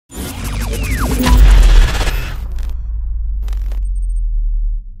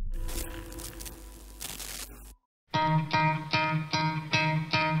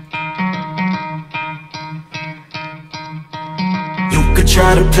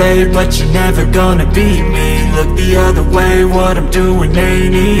try to play, but you're never gonna beat me. Look the other way, what I'm doing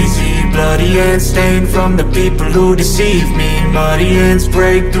ain't easy. Bloody hands stained from the people who deceive me. Muddy hands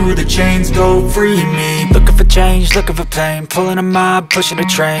break through the chains, go free me. Looking for change, looking for pain, pulling a mob, pushing a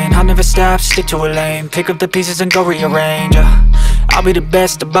train. I'll never stop, stick to a lane, pick up the pieces and go rearrange. I'll be the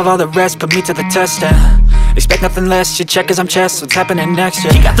best above all the rest, put me to the test and expect nothing less, your check is I'm chess, what's happening next,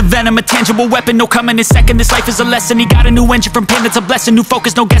 yeah. He got the venom, a tangible weapon, no coming in second. This life is a lesson, he got a new engine from pain, that's a blessing. New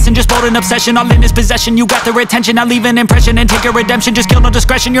focus, no guessing, just bold and obsession, all in his possession. You got their attention, I'll leave an impression and take a redemption. Just kill, no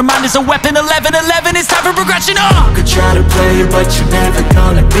discretion, your mind is a weapon. 11-11, it's time for progression, You could try to play, but you're never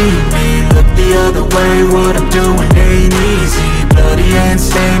gonna beat me. Look the other way, what I'm doing ain't easy. Bloody hands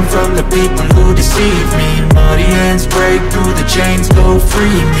stained from the people who deceive me. Muddy hands break through the chains, go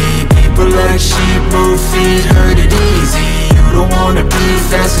free me. People like sheep move feet, hurt it easy. You don't wanna be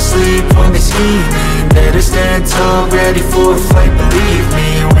fast asleep when they scheming. Better stand tall, ready for a fight, believe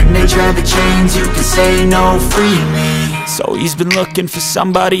me. When they try the chains, you can say no, free me. So he's been looking for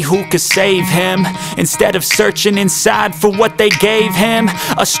somebody who could save him, instead of searching inside for what they gave him.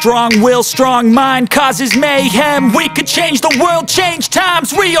 A strong will, strong mind causes mayhem. We could change the world, change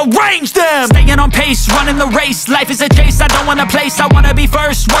times, rearrange them. Staying on pace, running the race. Life is a chase, I don't want a place, I wanna be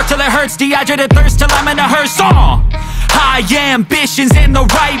first. Work till it hurts, dehydrated thirst till I'm in a hearse. High ambitions and the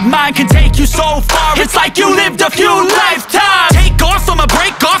right mind can take you so far. It's like you lived a few lifetimes. Take off, I'ma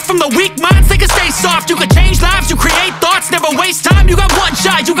break off from the weak minds. They can stay soft, you can change lives, you create thoughts, never waste time. You got one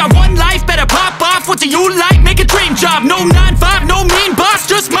shot, you got one life, better pop off. What do you like? Make a dream job. No 9-5, no mean boss,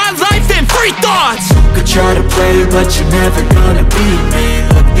 just my life and free thoughts. You could try to play, but you're never gonna beat me.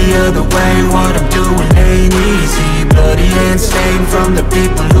 Look the other way, what I'm doing ain't easy. Bloody hands stained from the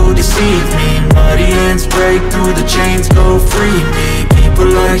people who deceive me. Muddy hands break through the chains, go free me. People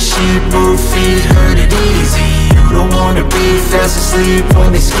like sheep move feet, hurt it easy. You don't wanna be fast asleep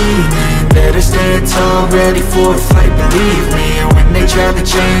when they scheming. Better stand tall, ready for a fight, believe me. When they try the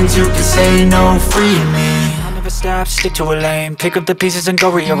chains, you can say no, free me. I'll never stop, stick to a lane, pick up the pieces and go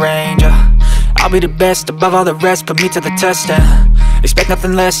rearrange. I'll be the best above all the rest, put me to the test and expect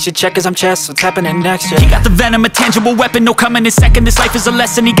nothing less, your check is I'm chess, what's happening next, yeah. He got the venom, a tangible weapon, no coming in second. This life is a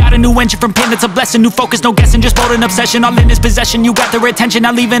lesson, he got a new engine from pain, that's a blessing. New focus, no guessing, just bold and obsession, all in his possession. You got their attention,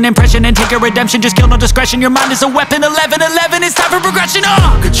 I'll leave an impression and take a redemption. Just kill, no discretion, your mind is a weapon. 11-11, it's time for progression,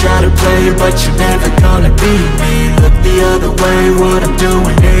 You could try to play, but you're never gonna beat me. Look the other way, what I'm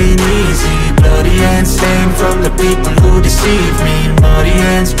doing ain't easy. Bloody hands stained from the people who deceive me. Muddy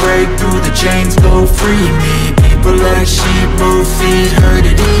hands break through the chains, go free me. People like sheep move feet, hurt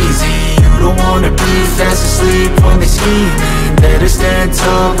it easy. You don't wanna be fast asleep when they scheming. Better stand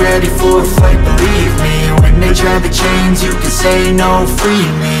tall, ready for a fight, believe me. When they try the chains, you can say no, free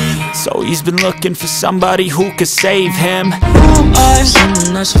me. So he's been looking for somebody who could save him. Who am I?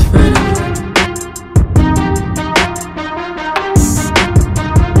 Someone that's a friend.